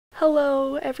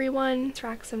Hello everyone, it's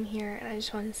Rox-iim here, and I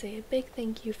just want to say a big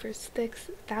thank you for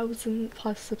 6,000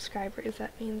 plus subscribers.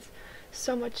 That means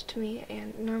so much to me,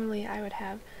 and normally I would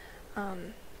have a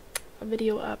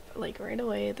video up like right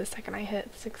away the second I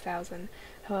hit 6,000.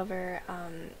 However,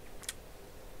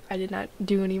 I did not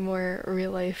do any more real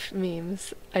life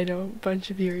memes. I know a bunch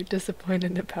of you are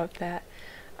disappointed about that.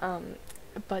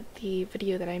 But the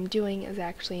video that I'm doing is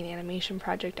actually an animation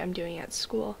project I'm doing at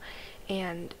school,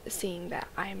 and seeing that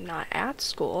I'm not at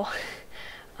school,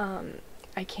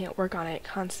 I can't work on it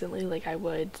constantly like I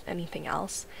would anything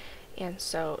else, and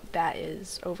so that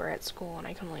is over at school, and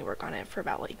I can only work on it for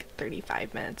about like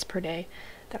 35 minutes per day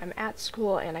that I'm at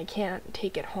school, and I can't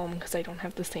take it home because I don't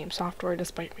have the same software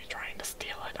despite me trying to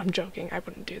steal it. I'm joking, I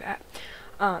wouldn't do that.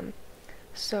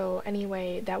 So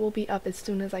anyway, that will be up as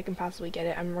soon as I can possibly get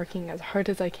it. I'm working as hard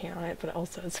as I can on it, but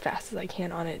also as fast as I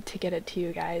can on it to get it to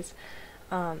you guys.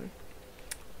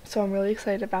 So I'm really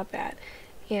excited about that.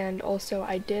 And also,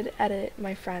 I did edit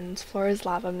my friend's Flora's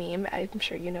Lava meme. I'm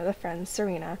sure you know the friend,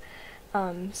 Serena.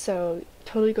 So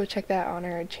totally go check that on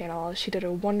her channel. She did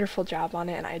a wonderful job on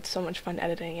it, and I had so much fun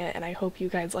editing it, and I hope you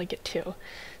guys like it too.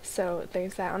 So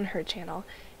there's that on her channel.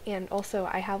 And also,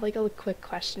 I have like a quick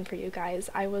question for you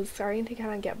guys. I was starting to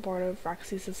kind of get bored of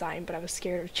Roxy's design, but I was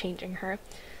scared of changing her.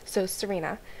 So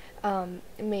Serena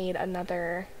made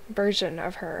another version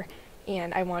of her,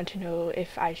 and I wanted to know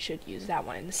if I should use that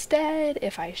one instead,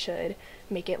 if I should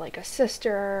make it like a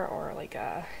sister, or like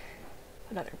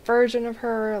another version of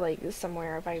her, like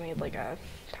somewhere, if I made like a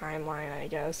timeline, I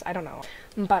guess. I don't know.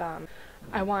 But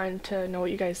I wanted to know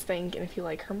what you guys think, and if you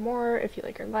like her more, if you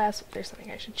like her less, if there's something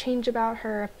I should change about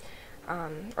her,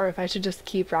 or if I should just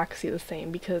keep Roxy the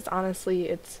same, because honestly,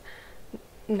 it's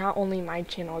not only my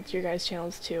channel, it's your guys'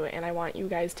 channels too, and I want you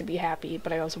guys to be happy,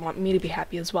 but I also want me to be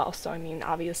happy as well. So I mean,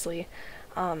 obviously,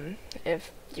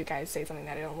 if you guys say something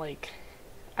that I don't like,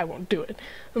 I won't do it,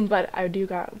 but I do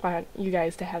want you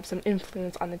guys to have some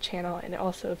influence on the channel. And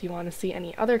also, if you want to see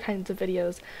any other kinds of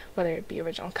videos, whether it be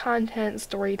original content,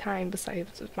 story time,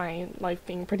 besides my life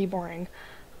being pretty boring,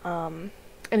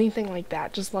 anything like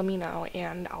that, just let me know,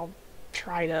 and I'll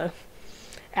try to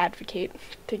advocate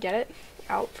to get it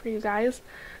out for you guys.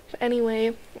 But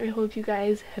anyway, I hope you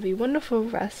guys have a wonderful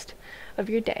rest of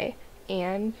your day,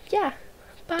 and yeah,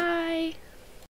 bye!